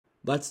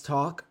Let's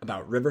talk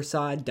about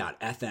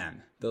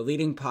Riverside.fm, the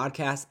leading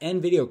podcast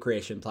and video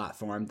creation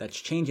platform that's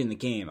changing the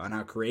game on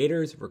how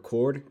creators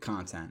record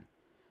content.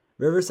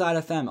 Riverside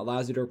FM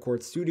allows you to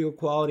record studio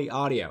quality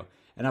audio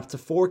and up to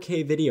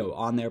 4K video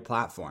on their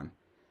platform.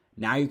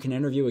 Now you can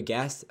interview a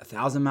guest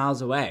 1,000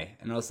 miles away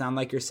and it'll sound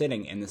like you're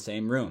sitting in the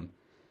same room.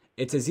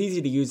 It's as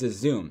easy to use as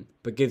Zoom,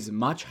 but gives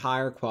much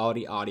higher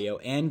quality audio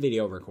and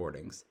video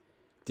recordings.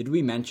 Did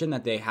we mention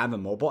that they have a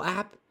mobile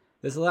app?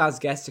 This allows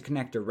guests to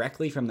connect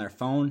directly from their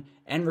phone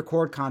and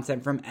record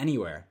content from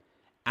anywhere.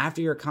 After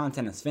your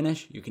content is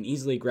finished, you can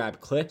easily grab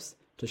clips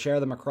to share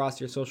them across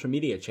your social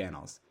media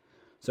channels.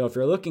 So if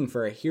you're looking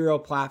for a hero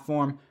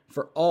platform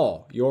for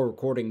all your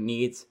recording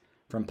needs,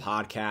 from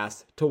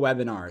podcasts to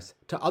webinars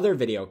to other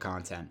video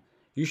content,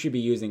 you should be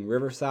using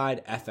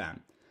Riverside FM.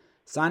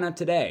 Sign up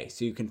today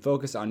so you can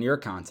focus on your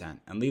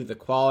content and leave the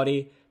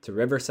quality to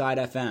Riverside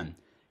FM.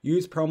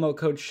 Use promo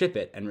code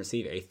SHIPIT and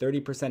receive a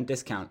 30%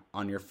 discount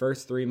on your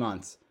first 3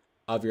 months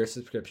of your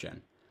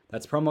subscription.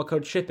 That's promo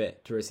code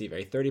SHIPIT to receive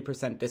a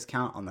 30%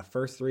 discount on the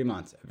first 3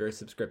 months of your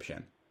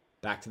subscription.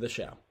 Back to the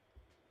show.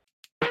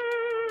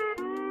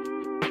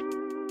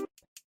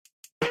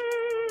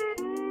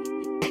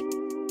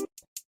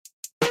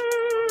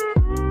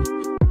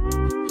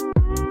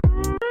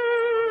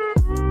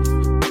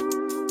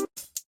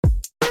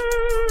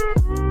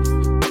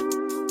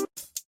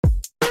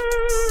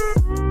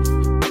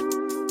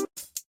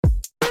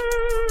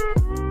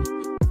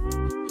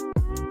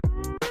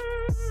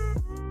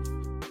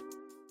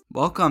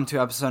 Welcome to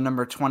episode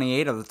number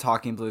 28 of the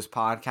Talking Blues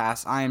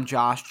podcast. I am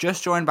Josh,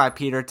 just joined by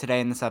Peter today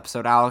in this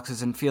episode. Alex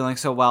isn't feeling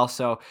so well,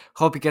 so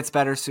hope he gets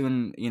better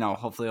soon.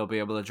 Hopefully he'll be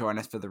able to join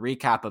us for the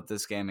recap of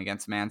this game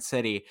against Man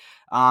City.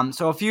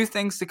 So a few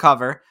things to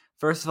cover.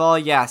 First of all,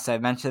 yes, I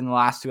mentioned in the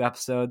last 2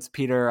 episodes,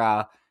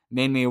 Peter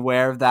made me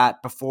aware of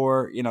that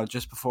before,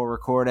 just before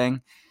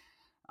recording.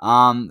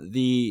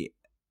 The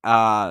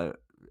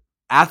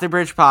At the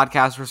Bridge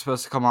podcast were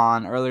supposed to come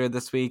on earlier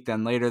this week,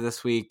 then later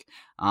this week.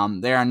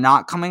 They are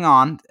not coming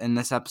on in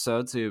this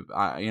episode, so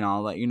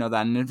I'll let you know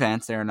that in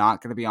advance. They are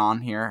not going to be on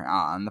here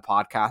on the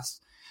podcast,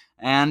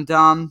 and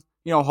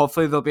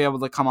hopefully they'll be able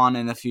to come on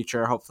in the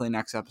future. Hopefully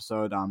next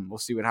episode, we'll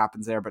see what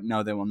happens there. But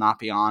no, they will not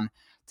be on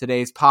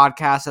today's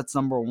podcast. That's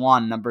number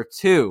 1. Number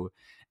 2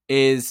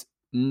 is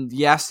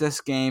yes,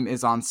 this game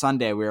is on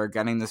Sunday. We are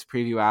getting this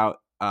preview out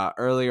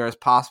earlier as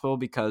possible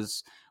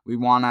because we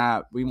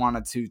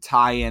wanted to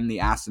tie in the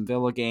Aston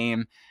Villa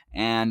game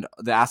and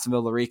the Aston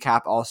Villa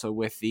recap also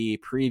with the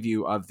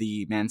preview of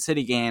the Man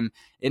City game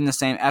in the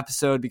same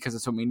episode because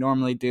it's what we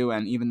normally do.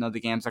 And even though the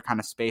games are kind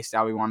of spaced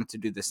out, we wanted to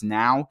do this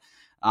now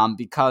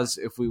because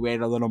if we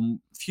wait a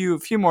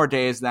few more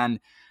days, then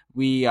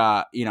we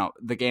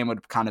the game would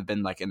have kind of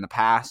been like in the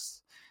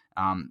past,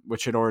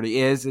 which it already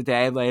is a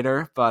day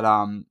later. But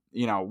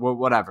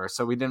whatever.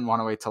 So we didn't want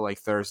to wait till like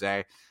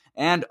Thursday.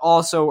 And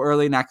also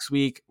early next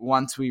week,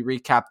 once we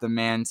recap the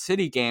Man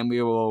City game,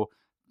 we will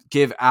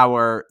give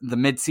the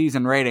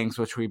mid-season ratings,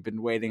 which we've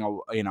been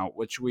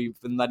which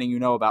we've been letting you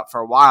know about for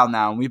a while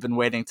now, and we've been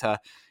waiting to,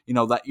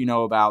 let you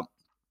know about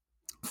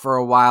for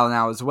a while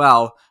now as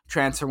well.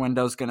 Transfer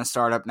window is going to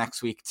start up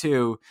next week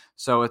too,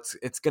 so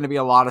it's going to be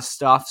a lot of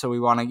stuff. So we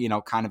want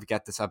to, kind of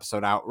get this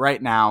episode out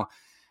right now.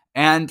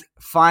 And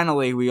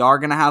finally, we are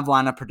going to have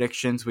lineup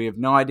predictions. We have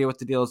no idea what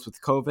the deal is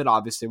with COVID.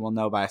 Obviously, we'll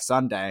know by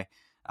Sunday.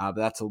 But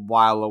that's a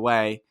while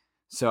away.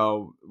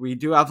 So we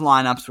do have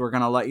lineups. We're going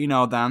to let you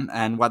know them.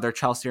 And whether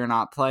Chelsea or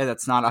not play,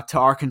 that's not up to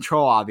our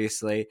control,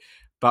 obviously.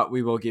 But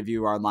we will give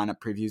you our lineup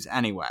previews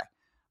anyway.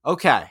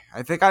 Okay,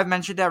 I think I've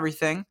mentioned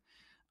everything.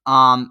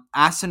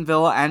 Aston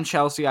Villa and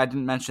Chelsea, I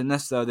didn't mention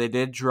this, though. They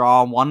did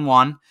draw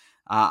 1-1.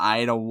 I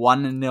had a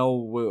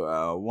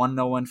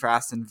 1-0 win for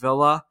Aston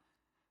Villa.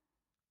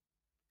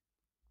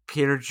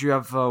 Peter, did you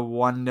have a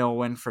 1-0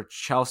 win for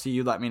Chelsea?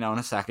 You let me know in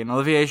a second.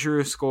 Olivier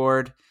Giroud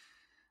scored.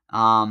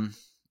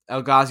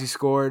 El Ghazi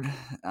scored.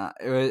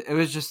 It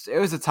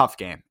was a tough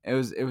game. It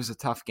was a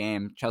tough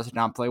game. Chelsea did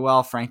not play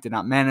well. Frank did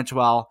not manage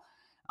well.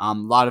 A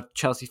lot of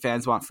Chelsea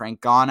fans want Frank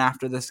gone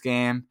after this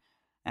game,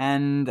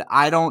 and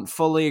I don't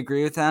fully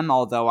agree with them.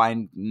 Although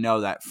I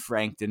know that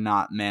Frank did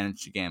not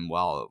manage the game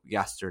well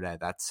yesterday.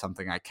 That's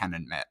something I can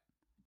admit.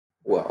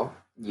 Well,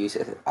 you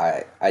said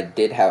I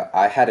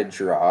had a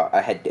draw.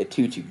 I had a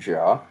 2-2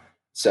 draw,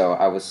 so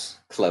I was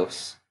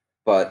close.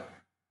 But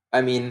I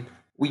mean,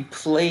 we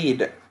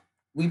played.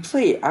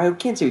 I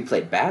can't say we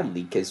played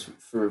badly because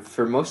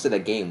for most of the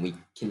game we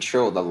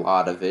controlled a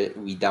lot of it.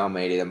 We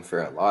dominated them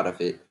for a lot of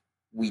it.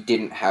 We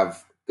didn't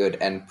have good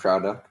end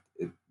product.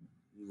 It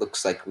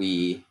looks like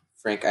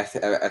Frank. I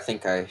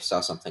think I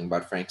saw something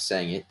about Frank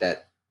saying it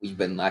that we've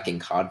been lacking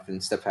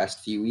confidence the past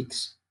few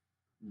weeks.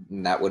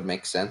 And that would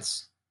make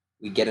sense.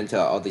 We get into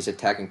all these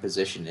attacking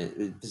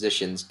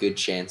positions, good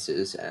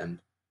chances, and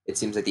it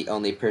seems like the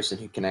only person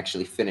who can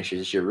actually finish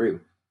is Giroud,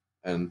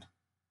 and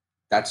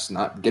that's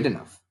not good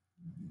enough.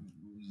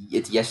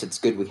 It's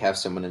good we have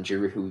someone in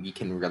Giroud who you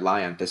can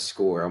rely on to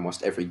score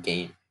almost every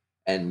game,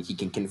 and he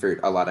can convert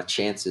a lot of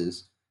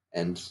chances,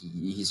 and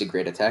he's a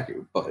great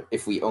attacker. But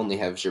if we only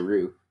have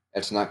Giroud,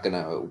 It's not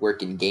gonna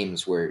work in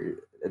games where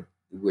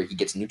he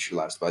gets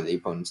neutralized by the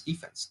opponent's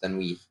defense. Then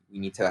we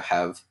need to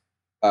have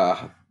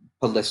uh,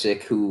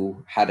 Pulisic,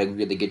 who had a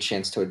really good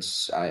chance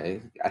towards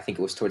I think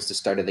it was towards the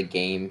start of the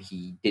game.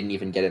 He didn't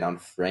even get it on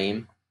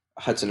frame.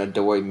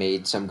 Hudson-Odoi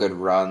made some good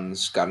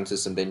runs, got into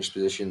some dangerous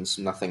positions,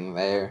 nothing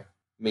there.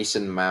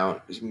 Mason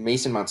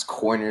Mount's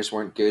corners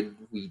weren't good.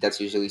 That's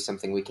usually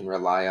something we can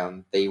rely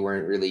on. They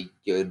weren't really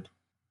good.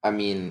 I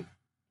mean,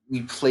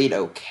 we played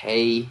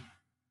okay.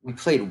 We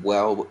played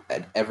well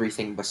at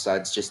everything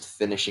besides just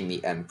finishing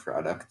the end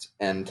product.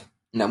 And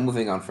now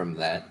moving on from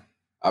that,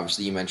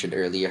 obviously you mentioned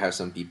earlier how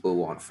some people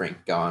want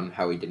Frank gone,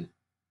 how he didn't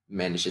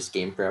manage this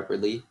game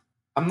properly.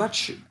 I'm not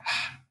sure.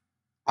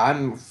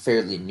 I'm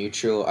fairly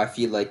neutral. I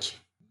feel like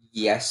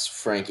yes,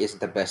 Frank is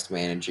the best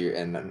manager,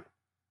 and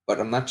but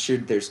I'm not sure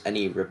there's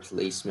any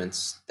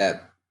replacements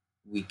that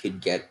we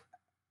could get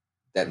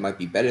that might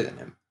be better than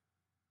him.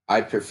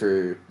 I'd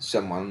prefer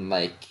someone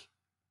like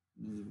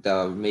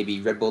the maybe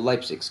Red Bull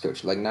Leipzig's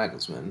coach, like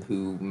Nagelsmann,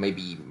 who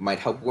maybe might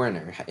help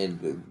Werner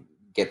and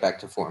get back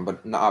to form.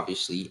 But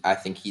obviously, I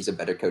think he's a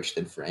better coach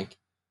than Frank.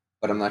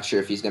 But I'm not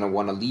sure if he's going to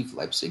want to leave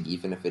Leipzig,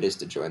 even if it is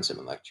to join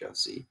someone like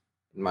Chelsea.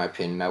 In my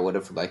opinion, I would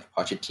have liked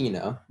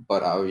Pochettino,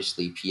 but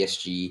obviously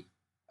PSG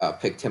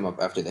picked him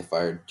up after they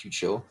fired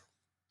Tuchel,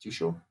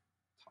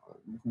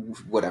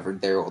 whatever,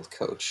 their old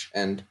coach.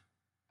 And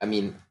I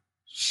mean,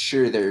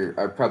 sure, there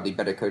are probably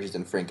better coaches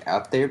than Frank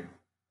out there,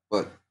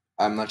 but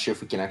I'm not sure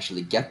if we can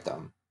actually get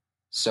them.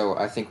 So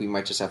I think we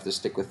might just have to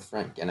stick with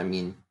Frank. And I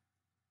mean,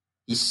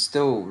 he's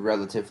still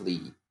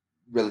relatively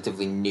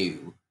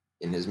new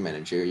in his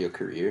managerial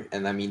career,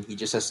 and I mean, he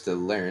just has to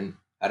learn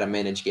how to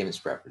manage games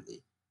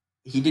properly.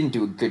 He didn't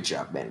do a good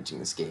job managing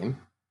this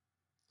game.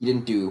 He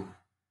didn't do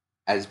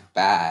as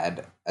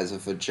bad as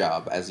of a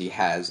job as he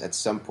has at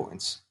some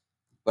points.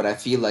 But I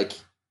feel like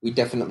we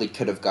definitely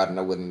could have gotten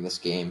a win in this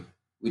game.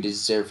 We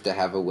deserve to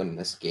have a win in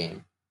this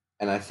game.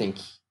 And I think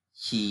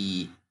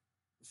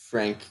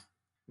Frank,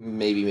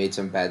 maybe made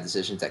some bad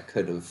decisions that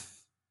could have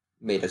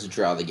made us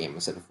draw the game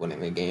instead of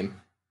winning the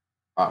game.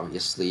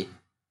 Obviously,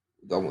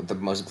 the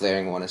most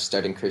glaring one is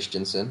starting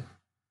Christensen.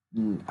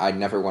 I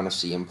never want to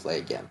see him play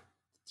again.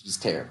 He's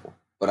terrible.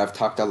 But I've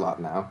talked a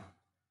lot now.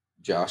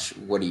 Josh,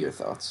 what are your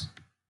thoughts?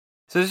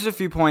 So there's a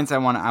few points I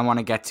want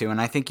to get to,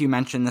 and I think you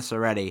mentioned this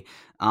already.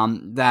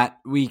 That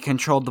we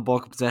controlled the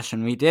bulk of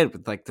possession. We did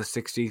with like the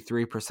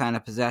 63%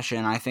 of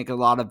possession. I think a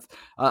lot of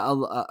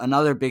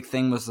another big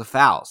thing was the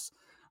fouls.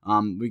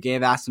 We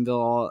gave Aston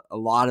Villa a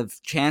lot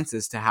of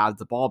chances to have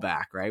the ball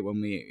back, right?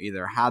 When we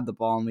either had the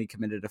ball and we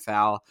committed a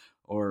foul,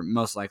 or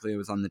most likely it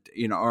was on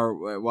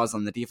or it was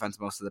on the defense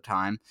most of the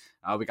time.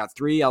 We got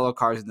 3 yellow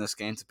cards in this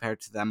game compared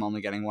to them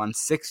only getting 1.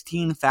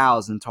 16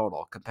 fouls in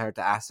total compared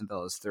to Aston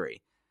Villa's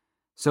 3.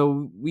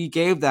 So we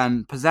gave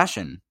them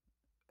possession.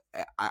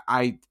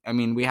 I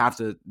mean, we have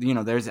to,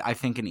 there's, I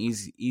think, an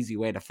easy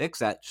way to fix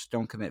that. Just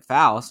don't commit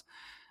fouls.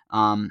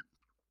 And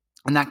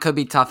that could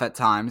be tough at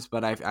times,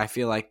 but I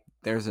feel like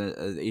there's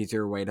a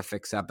easier way to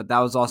fix that. But that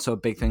was also a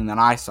big thing that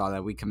I saw,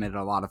 that we committed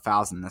a lot of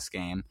fouls in this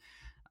game.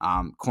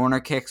 Corner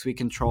kicks we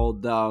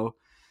controlled, though,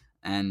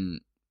 and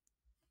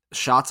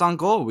shots on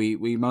goal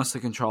we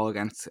mostly control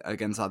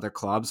against other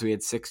clubs. We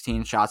had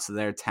 16 shots to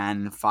their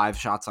 10, 5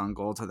 shots on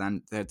goal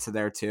to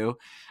their 2.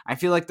 I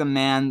feel like the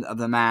man of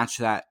the match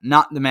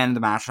not my man of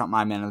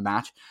the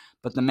match,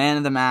 but the man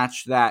of the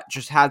match that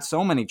just had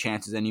so many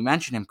chances, and you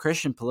mentioned him,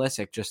 Christian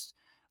Pulisic, just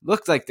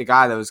looked like the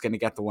guy that was going to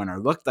get the winner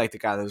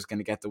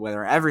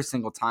every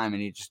single time,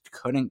 and he just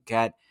couldn't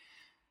get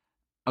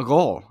a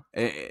goal.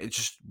 It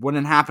just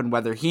wouldn't happen,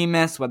 whether he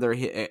missed, whether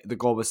the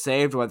goal was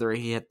saved, whether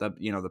he hit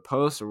the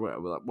post,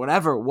 or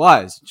whatever it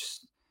was.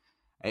 Just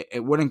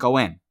it wouldn't go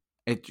in.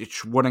 It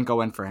just wouldn't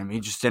go in for him. He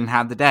just didn't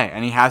have the day,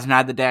 and he hasn't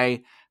had the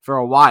day for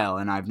a while.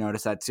 And I've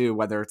noticed that too.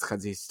 Whether it's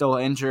because he's still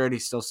injured,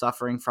 he's still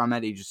suffering from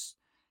it.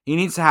 He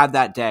needs to have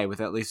that day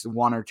with at least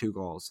 1 or 2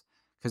 goals,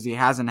 because he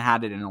hasn't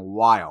had it in a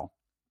while.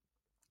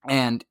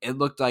 And it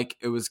looked like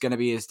it was going to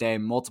be his day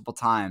multiple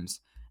times,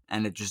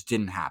 and it just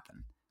didn't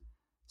happen.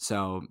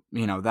 So,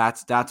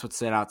 that's what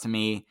stood out to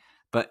me.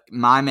 But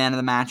my man of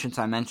the match, since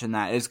I mentioned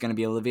that, is going to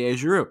be Olivier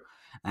Giroud.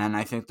 And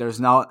I think there's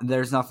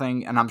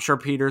nothing, and I'm sure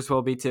Peters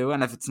will be too.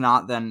 And if it's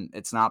not, then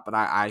it's not. But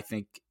I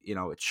think,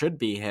 it should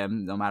be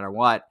him no matter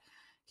what.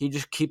 He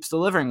just keeps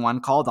delivering when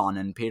called on.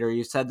 And Peter,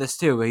 you said this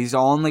too. He's the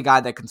only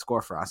guy that can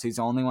score for us. He's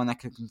the only one that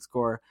can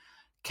score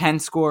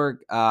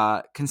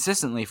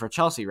consistently for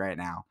Chelsea right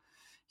now.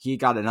 He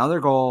got another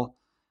goal.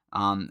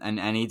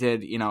 And he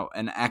did,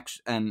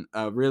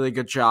 a really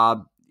good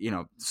job,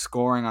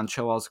 scoring on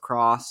Chilwell's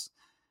cross.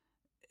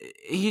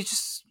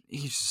 He's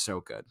just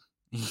so good.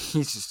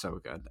 He's just so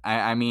good.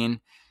 I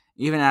mean,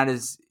 even at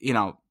his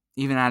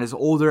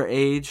older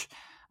age,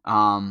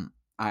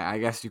 I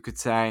guess you could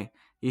say,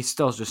 he's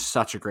still just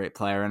such a great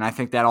player. And I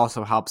think that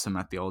also helps him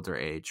at the older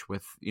age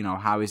with,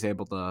 how he's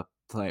able to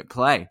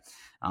play.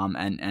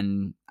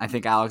 And I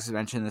think Alex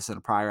mentioned this in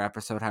a prior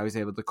episode, how he's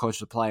able to coach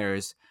the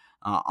players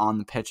on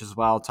the pitch as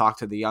well, talk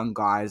to the young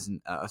guys,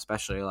 and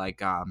especially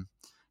like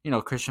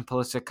Christian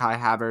Pulisic, Kai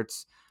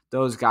Havertz.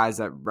 those guys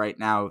that right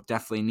now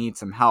definitely need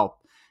some help.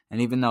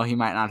 And even though he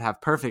might not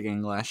have perfect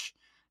English,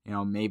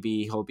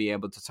 maybe he'll be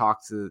able to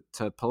talk to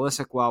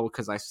Pulisic well,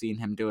 because I've seen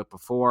him do it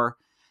before.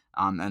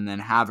 And then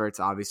Havertz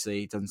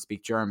obviously doesn't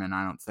speak German,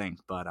 I don't think,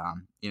 but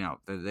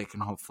they can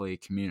hopefully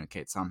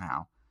communicate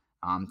somehow.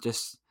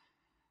 Just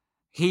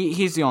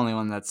he's the only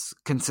one that's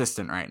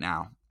consistent right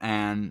now,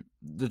 and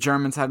the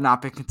Germans have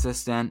not been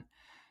consistent,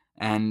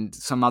 and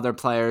some other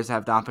players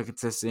have not been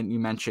consistent. You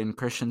mentioned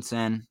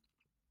Christensen.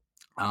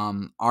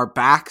 Our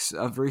backs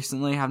of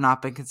recently have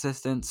not been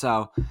consistent,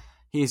 so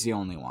he's the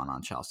only one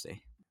on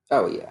Chelsea.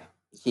 Oh yeah,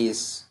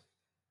 he's.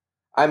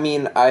 I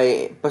mean,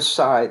 I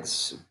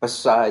besides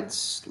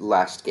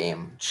last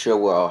game,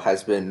 Chilwell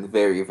has been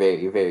very,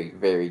 very, very,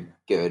 very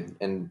good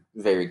and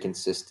very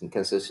consistent.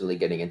 Consistently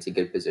getting into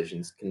good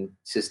positions,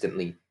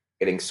 consistently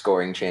getting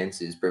scoring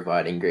chances,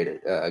 providing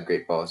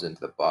great balls into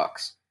the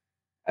box.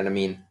 And I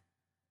mean,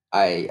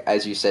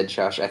 as you said,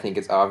 Josh, I think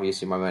it's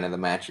obviously my man of the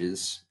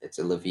matches. It's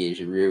Olivier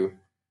Giroud.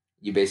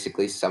 You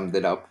basically summed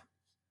it up.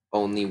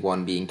 Only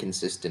one being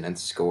consistent and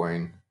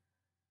scoring,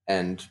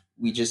 and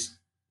we just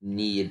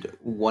need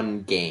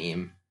one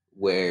game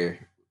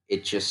where we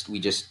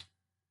just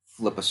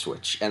flip a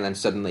switch, and then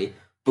suddenly,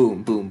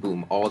 boom, boom,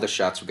 boom, all the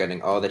shots we're getting,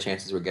 all the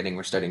chances we're getting,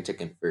 we're starting to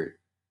convert.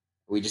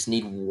 We just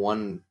need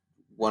one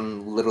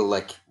little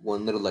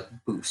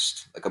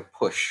boost, like a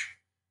push,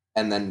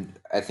 and then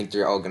I think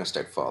they're all gonna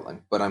start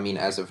falling. But I mean,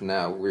 as of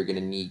now, we're gonna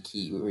need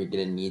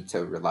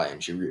to rely on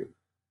Giroud.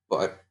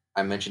 But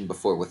I mentioned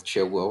before with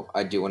Chilwell,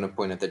 I do want to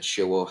point out that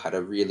Chilwell had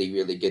a really,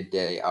 really good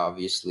day.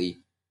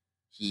 Obviously,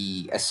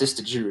 he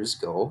assisted Giroud's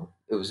goal.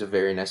 It was a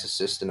very nice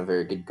assist and a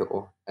very good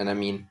goal. And I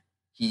mean,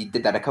 he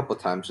did that a couple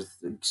times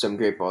with some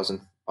great balls in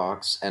the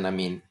box. And I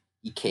mean,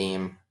 he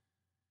came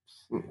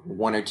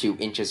 1 or 2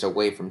 inches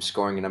away from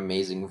scoring an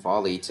amazing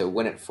volley to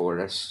win it for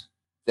us.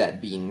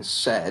 That being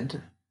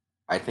said,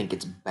 I think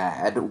it's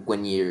bad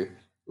when your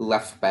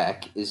left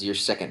back is your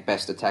second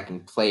best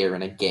attacking player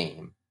in a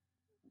game.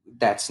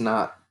 That's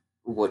not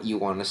what you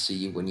want to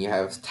see when you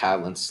have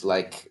talents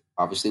like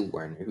obviously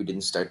Werner, who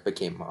didn't start but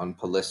came on,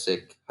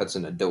 Pulisic,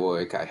 Hudson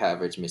Odoi, Kai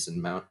Havertz,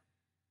 Mason Mount.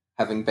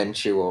 Having Ben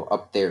Chilwell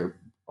up there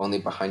only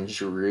behind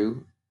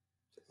Giroud,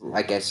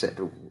 like I said,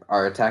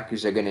 our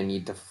attackers are going to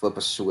need to flip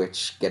a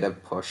switch, get a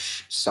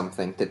push,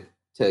 something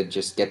to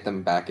just get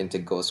them back into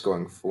goal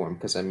scoring form.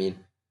 Because, I mean,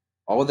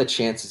 all the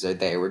chances are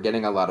there. We're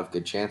getting a lot of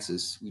good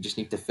chances. We just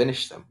need to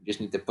finish them. We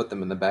just need to put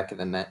them in the back of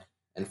the net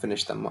and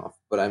finish them off.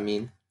 But, I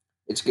mean,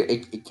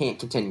 it can't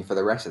continue for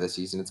the rest of the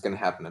season. It's going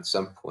to happen at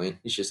some point.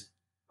 It's just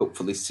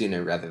hopefully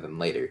sooner rather than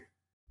later.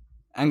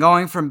 And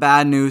going from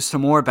bad news to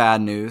more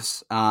bad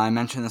news, I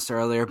mentioned this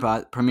earlier,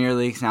 but Premier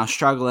League's now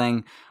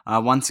struggling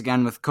once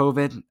again with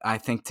COVID. I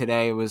think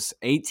today was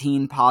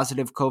 18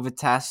 positive COVID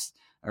tests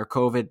or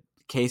COVID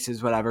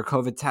cases, whatever,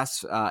 COVID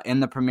tests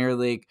in the Premier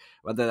League,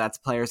 whether that's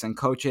players and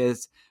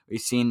coaches.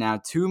 We've seen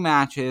now 2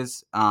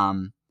 matches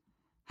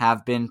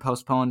have been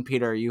postponed.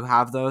 Peter, you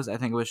have those? I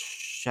think it was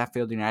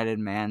Sheffield United,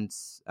 Man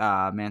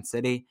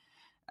City,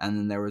 and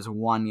then there was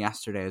one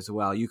yesterday as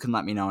well. You can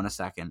let me know in a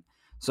second.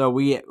 So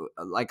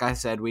like I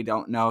said, we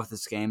don't know if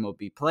this game will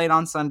be played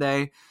on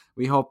Sunday.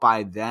 We hope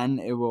by then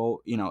it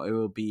will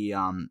be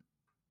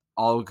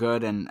all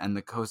good and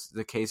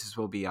the cases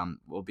will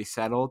be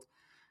settled.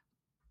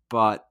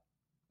 But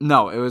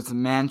no, it was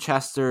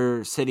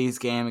Manchester City's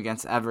game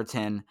against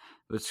Everton.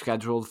 It was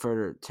scheduled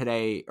for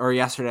today or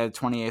yesterday, the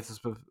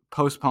 28th, was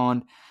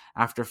postponed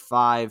after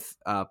 5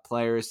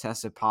 players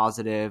tested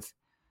positive,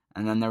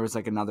 and then there was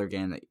like another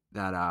game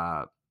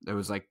that it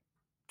was like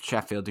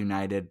Sheffield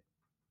United,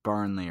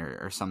 Burnley,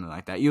 or something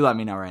like that. You let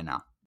me know right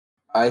now.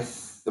 I'm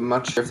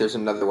not sure if there's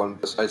another one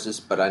besides this,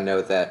 but I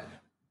know that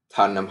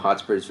Tottenham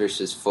Hotspurs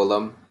versus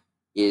Fulham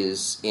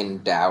is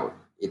in doubt.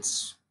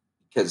 It's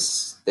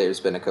because there's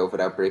been a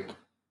COVID outbreak,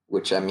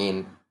 which I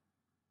mean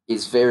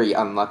is very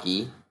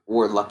unlucky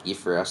or lucky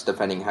for us,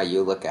 depending how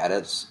you look at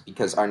it,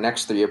 because our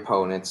next 3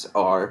 opponents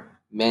are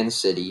Man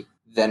City,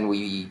 then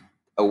we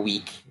a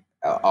week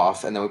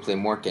off, and then we play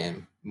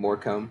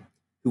Morecambe,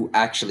 who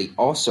actually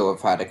also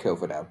have had a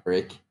COVID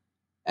outbreak,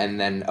 and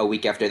then a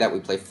week after that we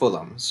play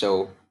Fulham.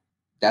 So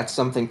that's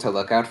something to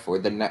look out for.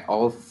 The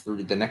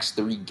next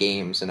 3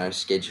 games in our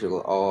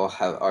schedule all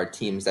have our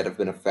teams that have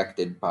been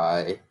affected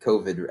by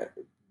COVID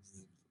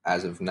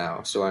as of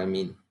now. So I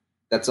mean,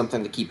 that's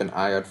something to keep an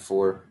eye out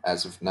for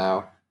as of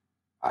now.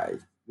 I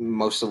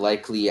most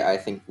likely I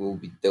think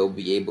they'll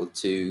be able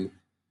to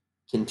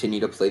continue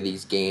to play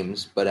these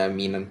games, but I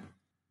mean,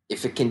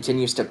 if it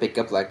continues to pick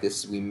up like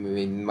this, we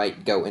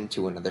might go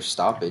into another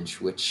stoppage,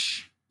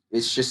 which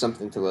is just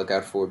something to look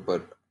out for.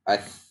 But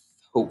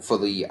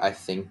hopefully, I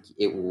think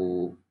it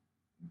will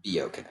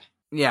be okay.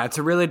 Yeah, it's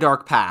a really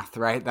dark path,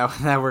 right,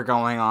 that we're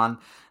going on.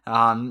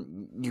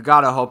 You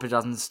gotta hope it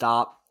doesn't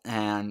stop,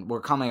 and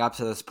we're coming up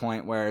to this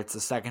point where it's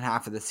the second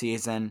half of the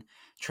season.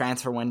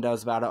 Transfer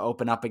window's about to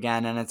open up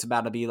again, and it's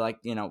about to be like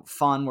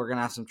fun. We're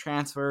gonna have some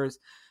transfers,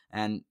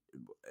 and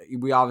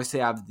we obviously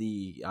have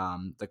the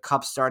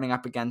cup starting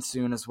up again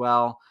soon as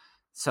well.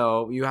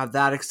 So you have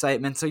that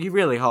excitement. So you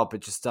really hope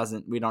it just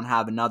doesn't, we don't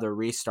have another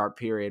restart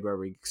period where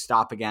we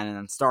stop again and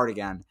then start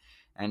again.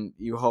 And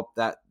you hope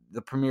that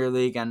the Premier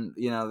League and,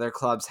 their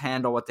clubs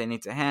handle what they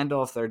need to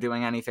handle. If they're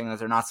doing anything that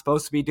they're not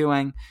supposed to be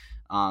doing,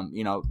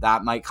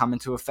 that might come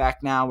into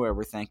effect now where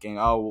we're thinking,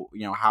 oh,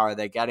 how are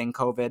they getting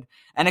COVID?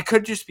 And it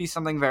could just be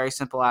something very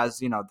simple as,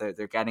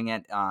 they're getting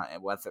it,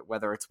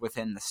 whether it's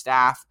within the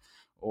staff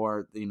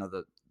or,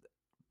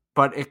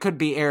 but it could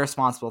be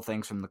irresponsible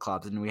things from the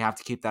clubs, and we have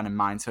to keep that in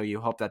mind. So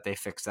you hope that they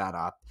fix that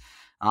up.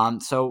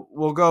 So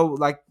we'll go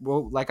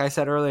like I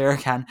said earlier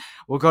again,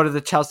 we'll go to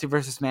the Chelsea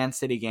versus Man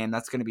City game.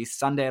 That's going to be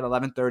Sunday at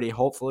 11:30.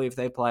 Hopefully, if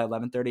they play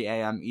 11:30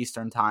 a.m.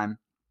 Eastern time,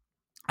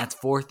 that's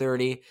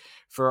 4:30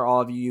 for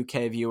all of you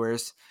UK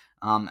viewers.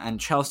 And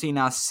Chelsea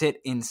now sit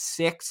in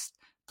sixth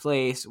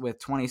place with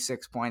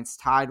 26 points,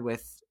 tied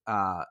with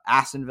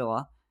Aston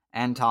Villa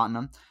and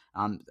Tottenham.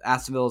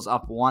 Aston Villa is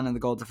up 1 in the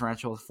goal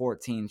differential with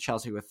 14,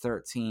 Chelsea with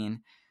 13,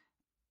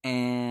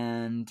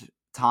 and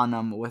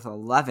Tottenham with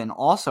 11.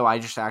 Also, I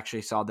just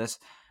actually saw this.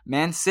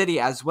 Man City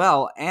as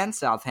well and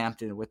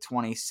Southampton with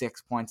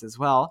 26 points as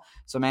well.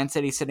 So Man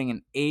City sitting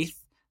in 8th.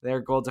 Their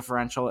goal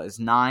differential is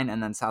 9,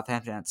 and then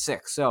Southampton at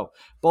 6. So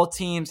both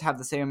teams have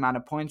the same amount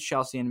of points,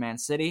 Chelsea and Man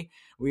City.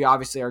 We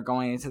obviously are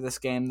going into this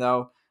game,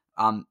 though,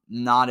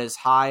 not as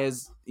high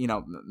as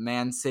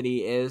Man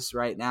City is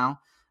right now.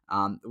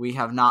 We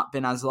have not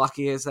been as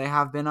lucky as they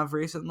have been of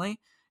recently.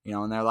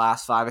 In their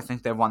last 5, I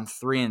think they've won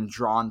 3 and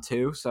drawn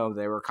 2. So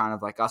they were kind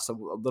of like us a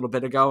little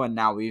bit ago, and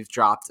now we've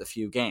dropped a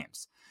few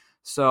games.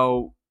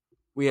 So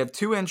we have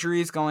 2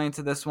 injuries going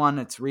into this one.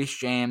 It's Reece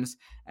James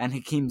and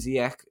Hakeem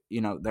Ziyech.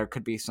 There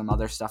could be some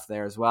other stuff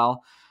there as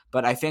well.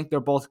 But I think they're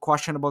both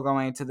questionable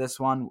going into this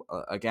one.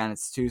 Again,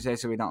 it's Tuesday,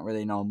 so we don't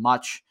really know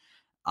much.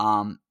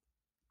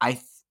 I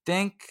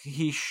think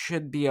he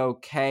should be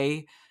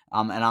okay.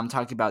 And I'm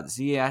talking about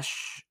Ziyech.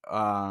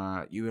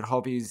 You would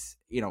hope he's,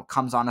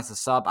 comes on as a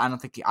sub. I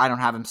don't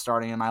have him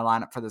starting in my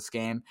lineup for this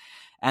game.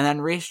 And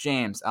then Reece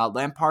James.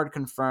 Lampard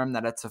confirmed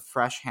that it's a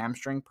fresh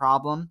hamstring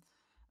problem.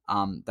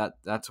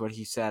 That's what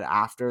he said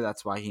after.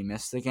 That's why he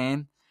missed the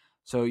game.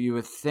 So you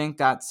would think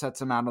that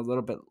sets him out a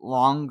little bit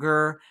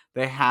longer.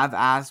 They have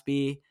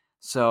Asby,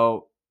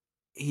 so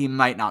he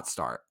might not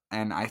start.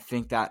 And I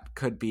think that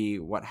could be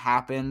what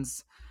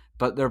happens.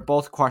 But they're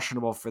both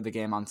questionable for the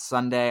game on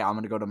Sunday. I'm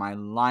going to go to my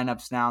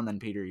lineups now, and then,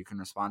 Peter, you can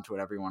respond to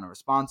whatever you want to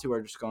respond to,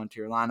 or just go into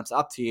your lineups.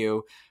 Up to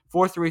you.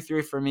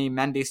 4-3-3 for me.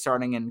 Mendy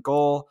starting in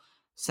goal.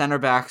 Center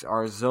backs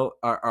are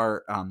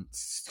Thiago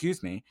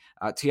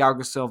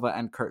Silva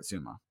and Kurt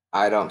Zouma.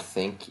 I don't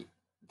think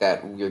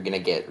that we're going to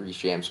get Reece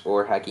James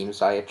or Hakeem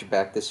Ziyech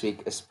back this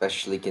week,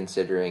 especially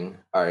considering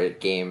our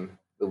game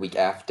the week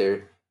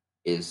after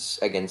is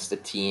against a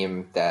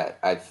team that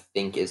I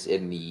think is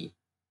in the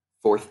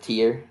 4th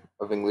tier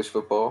of English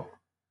football,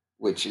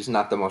 which is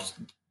not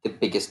the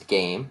biggest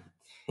game,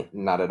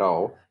 not at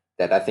all.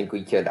 That I think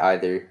we could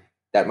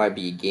that might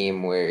be a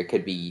game where it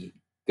could be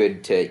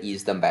good to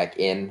ease them back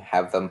in,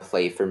 have them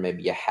play for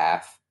maybe a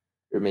half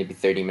or maybe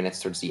 30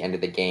 minutes towards the end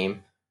of the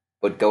game.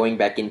 But going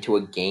back into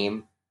a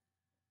game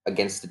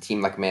against a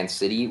team like Man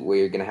City, where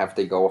you're going to have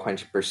to go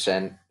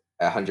 100%,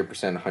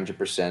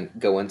 100%,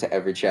 go into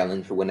every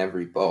challenge, win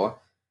every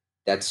ball,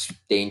 that's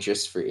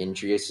dangerous for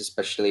injuries,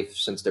 especially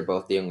since they're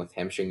both dealing with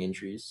hamstring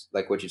injuries,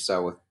 like what you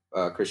saw with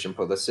Christian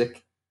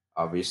Pulisic.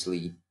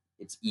 Obviously,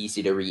 it's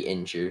easy to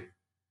re-injure,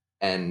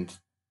 and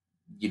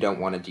you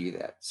don't want to do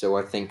that. So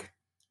I think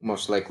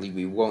most likely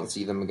we won't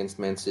see them against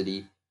Man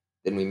City.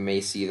 Then we may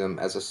see them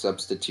as a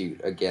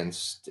substitute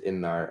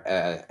in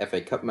our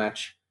FA Cup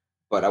match.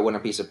 But I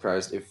wouldn't be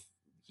surprised if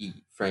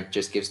Frank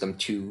just gives them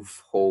 2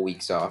 whole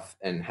weeks off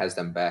and has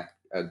them back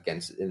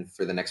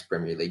for the next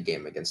Premier League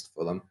game against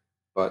Fulham.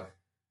 But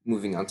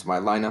moving on to my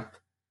lineup,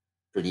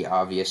 pretty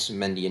obvious,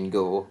 Mendy in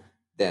goal.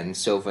 Then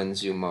Silva and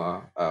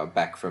Zouma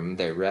back from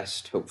their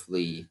rest.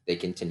 Hopefully they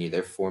continue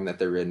their form that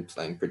they're in,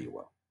 playing pretty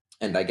well.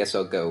 And I guess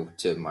I'll go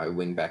to my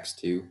wing backs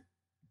too.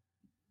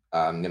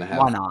 I'm going to have...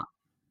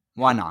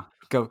 Why not?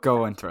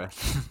 Go into it.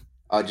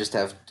 I'll just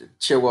have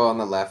Chilwell on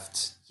the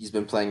left. He's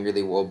been playing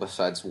really well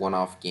besides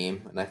one-off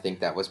game, and I think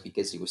that was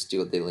because he was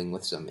still dealing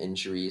with some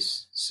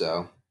injuries.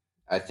 So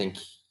I think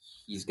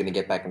he's going to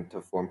get back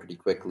into form pretty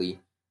quickly.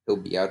 He'll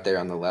be out there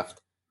on the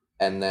left.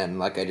 And then,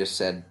 like I just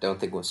said, don't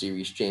think we'll see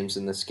Reece James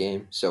in this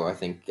game. So I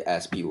think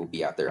Asby will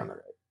be out there on the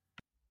right.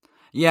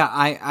 Yeah,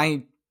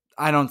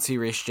 I don't see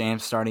Reece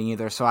James starting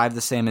either. So I have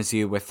the same as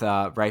you with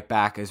right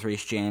back as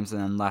Reece James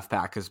and then left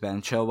back as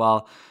Ben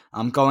Chilwell.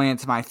 I'm going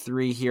into my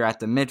 3 here at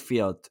the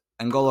midfield.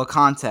 N'Golo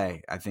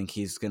Kante, I think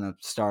he's going to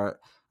start.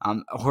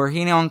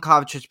 Jorginho and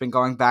Kovacic been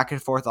going back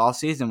and forth all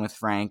season with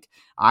Frank.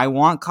 I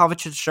want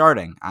Kovacic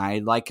starting. I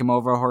like him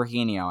over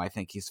Jorginho. I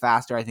think he's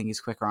faster. I think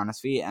he's quicker on his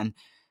feet. And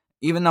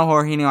even though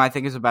Jorginho, I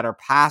think, is a better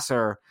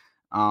passer,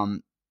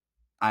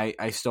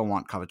 I still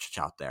want Kovacic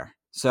out there.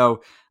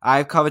 So I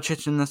have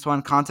Kovacic in this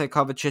one, Kante,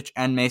 Kovacic,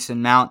 and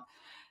Mason Mount.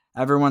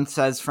 Everyone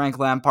says Frank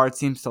Lampard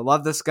seems to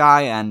love this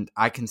guy, and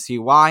I can see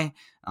why.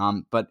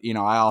 But,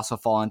 I also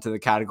fall into the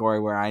category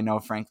where I know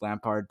Frank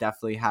Lampard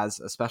definitely has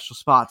a special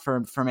spot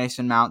for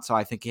Mason Mount, so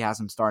I think he has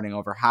him starting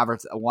over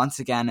Havertz once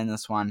again in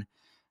this one.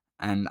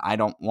 And I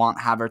don't want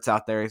Havertz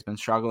out there. He's been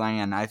struggling,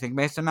 and I think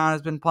Mason Mount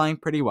has been playing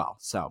pretty well.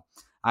 So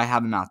I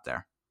have him out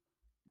there.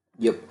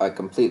 Yep, I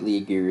completely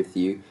agree with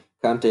you.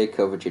 Conte,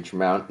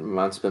 Kovacic,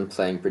 Mount's been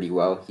playing pretty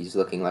well. He's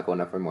looking like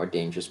one of our more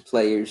dangerous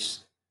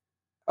players.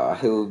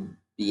 He'll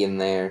be in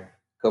there.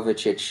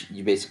 Kovacic,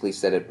 you basically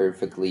said it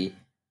perfectly.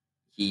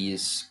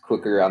 He's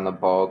quicker on the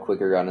ball,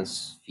 quicker on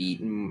his feet.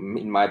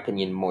 In my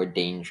opinion, more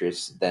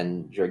dangerous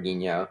than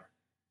Jorginho.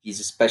 He's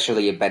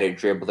especially a better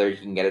dribbler. He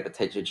can get out of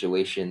tight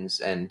situations,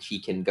 and he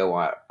can go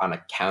on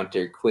a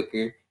counter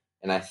quicker.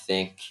 And I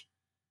think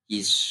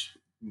he's,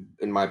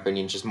 in my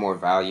opinion, just more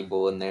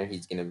valuable in there.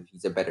 He's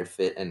a better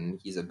fit, and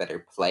he's a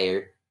better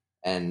player,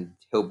 and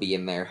he'll be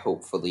in there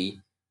hopefully,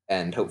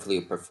 and hopefully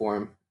he'll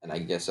perform. And I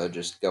guess I'll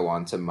just go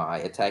on to my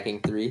attacking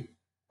three.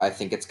 I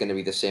think it's going to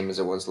be the same as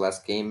it was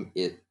last game.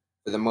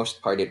 For the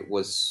most part, it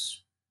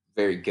was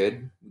very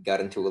good. We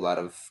got into a lot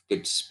of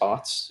good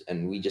spots,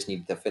 and we just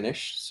needed to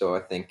finish. So I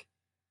think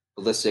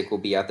Pulisic will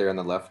be out there on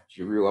the left,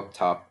 Giroud up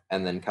top,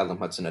 and then Callum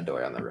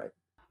Hudson-Odoi on the right.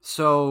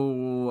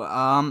 So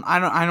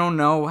I don't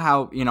know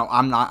how,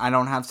 I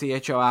don't have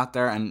CHO out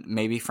there, and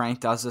maybe Frank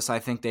does this. I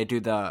think they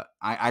do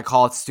I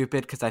call it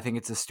stupid because I think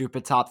it's a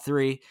stupid top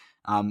three.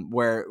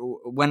 Where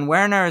when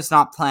Werner is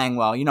not playing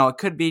well, it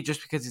could be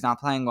just because he's not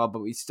playing well,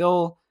 but we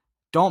still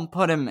don't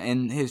put him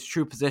in his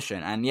true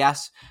position. And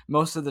yes,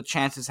 most of the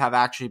chances have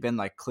actually been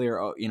like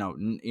clear,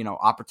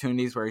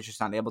 opportunities where he's just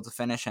not able to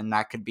finish, and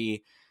that could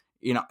be,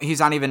 he's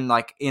not even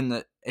like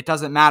it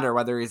doesn't matter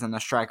whether he's in the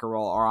striker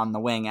role or on the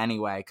wing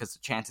anyway, because the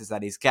chances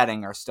that he's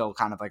getting are still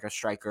kind of like a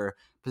striker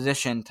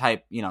position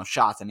type,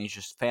 shots, and he's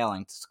just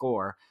failing to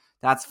score.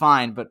 That's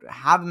fine, but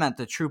have him at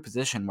the true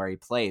position where he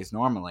plays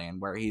normally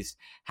and where he's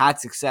had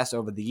success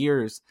over the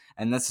years.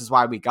 And this is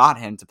why we got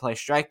him to play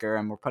striker,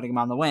 and we're putting him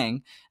on the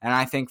wing. And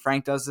I think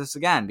Frank does this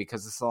again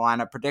because it's a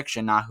lineup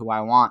prediction, not who I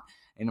want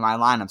in my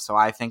lineup. So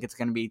I think it's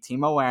going to be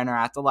Timo Werner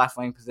at the left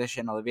wing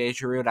position, Olivier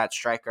Giroud at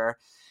striker,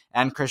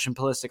 and Christian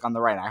Pulisic on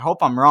the right. I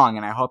hope I'm wrong,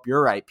 and I hope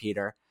you're right,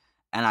 Peter.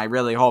 And I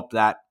really hope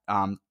that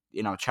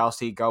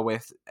Chelsea go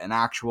with an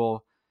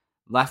actual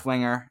left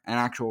winger, an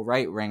actual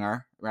right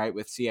winger, right,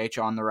 with CH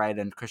on the right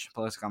and Christian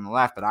Pulisic on the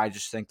left. But I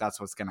just think that's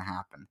what's going to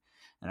happen.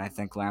 And I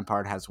think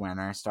Lampard has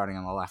Werner starting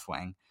on the left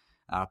wing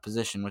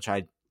position, which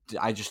I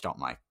just don't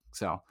like.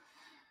 So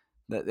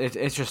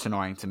it's just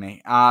annoying to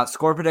me.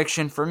 Score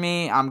prediction for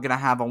me, I'm going to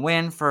have a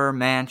win for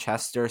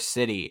Manchester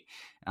City.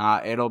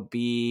 I'll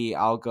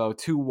go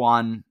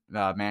 2-1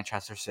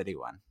 Manchester City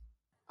win.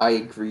 I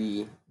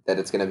agree that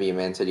it's going to be a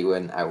Man City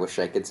win. I wish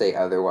I could say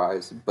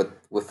otherwise, but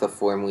with the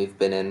form we've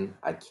been in,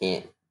 I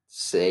can't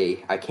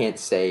say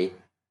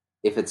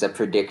if it's a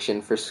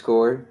prediction for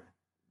score.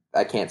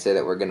 I can't say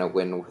that we're going to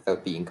win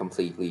without being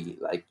completely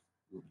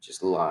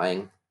just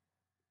lying.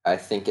 I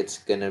think it's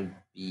going to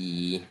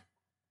be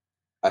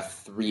a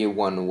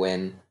 3-1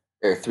 win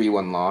or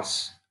 3-1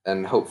 loss,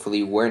 and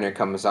hopefully Werner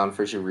comes on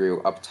for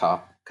Giroud up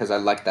top, because I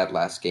like that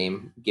last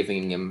game,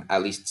 giving him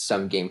at least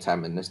some game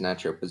time in his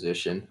natural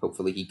position.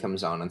 Hopefully he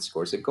comes on and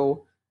scores a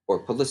goal,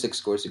 or Pulisic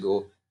scores a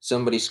goal,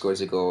 somebody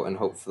scores a goal, and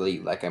hopefully,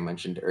 like I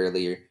mentioned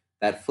earlier,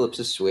 that flips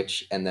a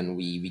switch, and then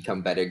we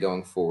become better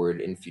going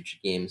forward in future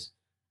games.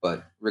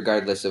 But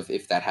regardless of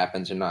if that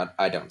happens or not,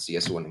 I don't see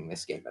us winning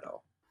this game at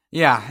all.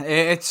 Yeah,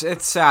 it's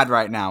sad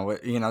right now,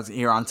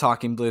 here on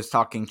Talking Blues,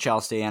 Talking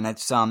Chelsea, and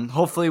it's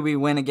hopefully we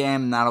win a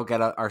game and that'll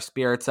get our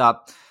spirits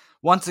up.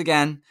 Once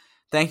again,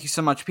 thank you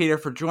so much, Peter,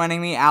 for joining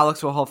me.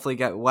 Alex will hopefully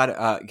get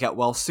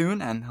well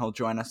soon, and he'll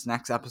join us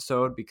next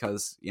episode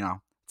because,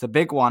 it's a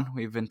big one.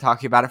 We've been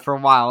talking about it for a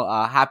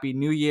while. Happy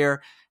New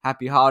Year,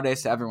 happy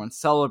holidays to everyone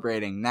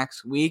celebrating.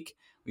 Next week,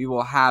 we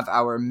will have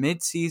our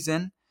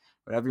mid-season,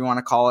 whatever you want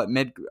to call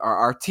it,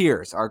 our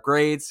tiers, our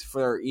grades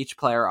for each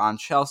player on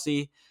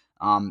Chelsea.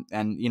 And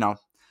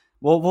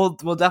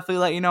we'll definitely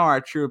let you know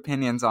our true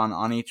opinions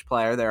on each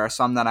player. There are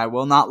some that I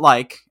will not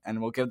like, and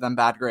we'll give them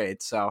bad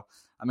grades. So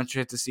I'm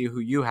interested to see who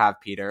you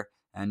have, Peter,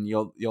 and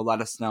you'll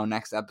let us know.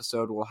 Next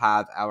episode we'll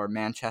have our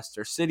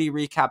Manchester City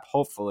recap,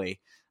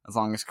 hopefully, as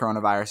long as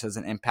coronavirus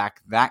doesn't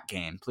impact that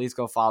game. Please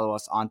go follow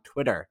us on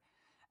Twitter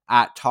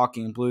at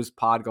Talking Blues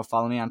Pod. Go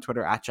follow me on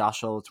Twitter at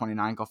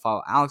Joshua29. Go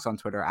follow Alex on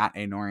Twitter at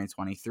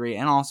Anorian23.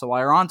 And also,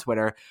 while you're on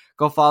Twitter,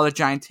 go follow the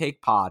Giant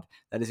Take Pod.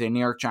 That is a New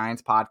York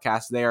Giants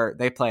podcast.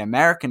 They play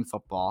American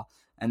football,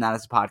 and that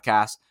is a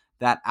podcast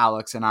that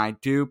Alex and I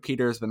do.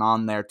 Peter's been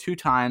on there 2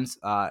 times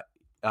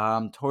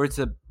towards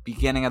the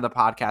beginning of the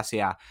podcast.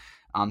 Yeah.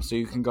 So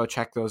you can go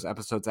check those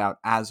episodes out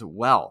as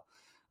well.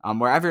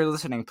 Wherever you're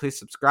listening, please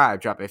subscribe,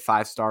 drop a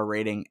 5-star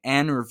rating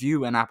and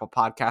review. And Apple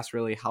Podcasts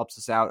really helps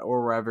us out,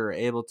 or wherever you're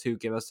able to,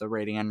 give us a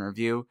rating and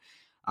review.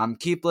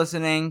 Keep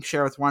listening,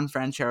 share with one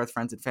friend, share with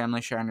friends and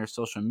family, share on your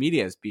social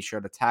medias. Be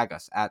sure to tag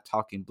us at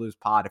Talking Blues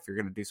Pod if you're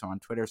going to do so on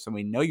Twitter, so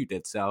we know you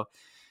did so.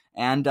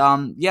 And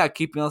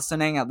keep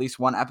listening, at least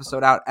one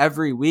episode out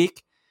every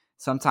week,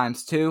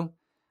 sometimes 2.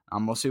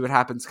 We'll see what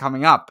happens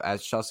coming up,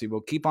 as Chelsea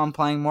will keep on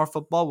playing more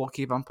football. We'll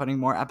keep on putting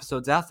more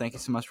episodes out. Thank you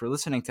so much for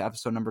listening to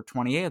episode number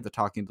 28 of the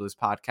Talking Blues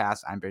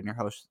podcast. I'm been your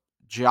host,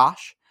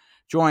 Josh,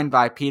 joined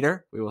by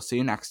Peter. We will see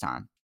you next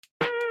time.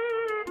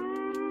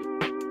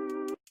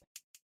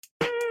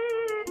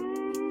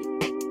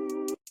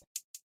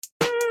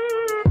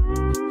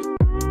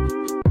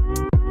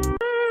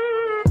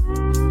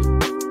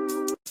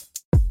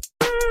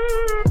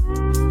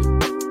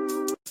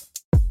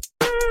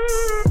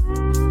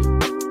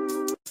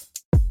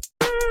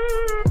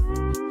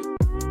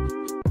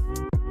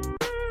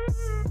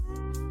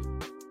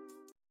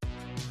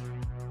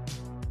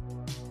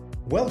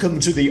 Welcome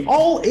to the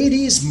All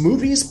 80s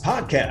Movies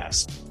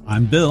Podcast.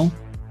 I'm Bill.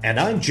 And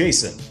I'm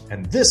Jason.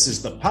 And this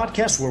is the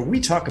podcast where we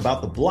talk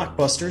about the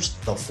blockbusters,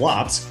 the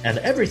flops, and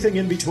everything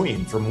in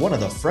between from one of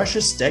the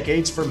freshest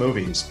decades for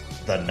movies,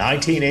 the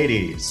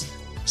 1980s.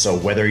 So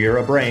whether you're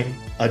a brain,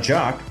 a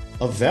jock,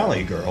 a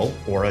valley girl,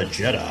 or a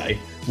Jedi,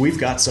 we've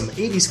got some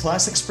 80s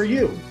classics for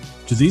you.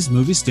 Do these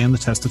movies stand the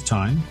test of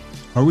time?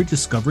 Are we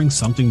discovering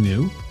something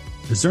new?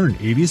 Is there an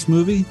 80s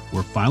movie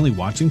we're finally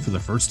watching for the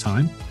first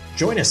time?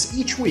 Join us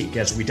each week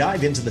as we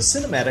dive into the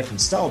cinematic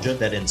nostalgia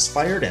that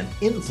inspired and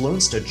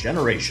influenced a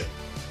generation.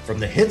 From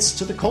the hits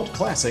to the cult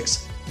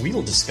classics,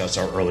 we'll discuss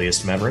our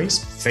earliest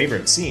memories,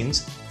 favorite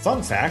scenes,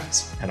 fun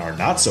facts, and our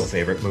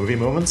not-so-favorite movie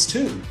moments,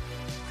 too.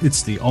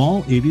 It's the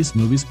All 80s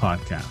Movies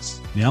Podcast,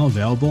 now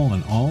available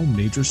on all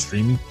major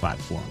streaming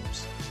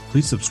platforms.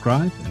 Please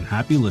subscribe and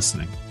happy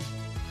listening.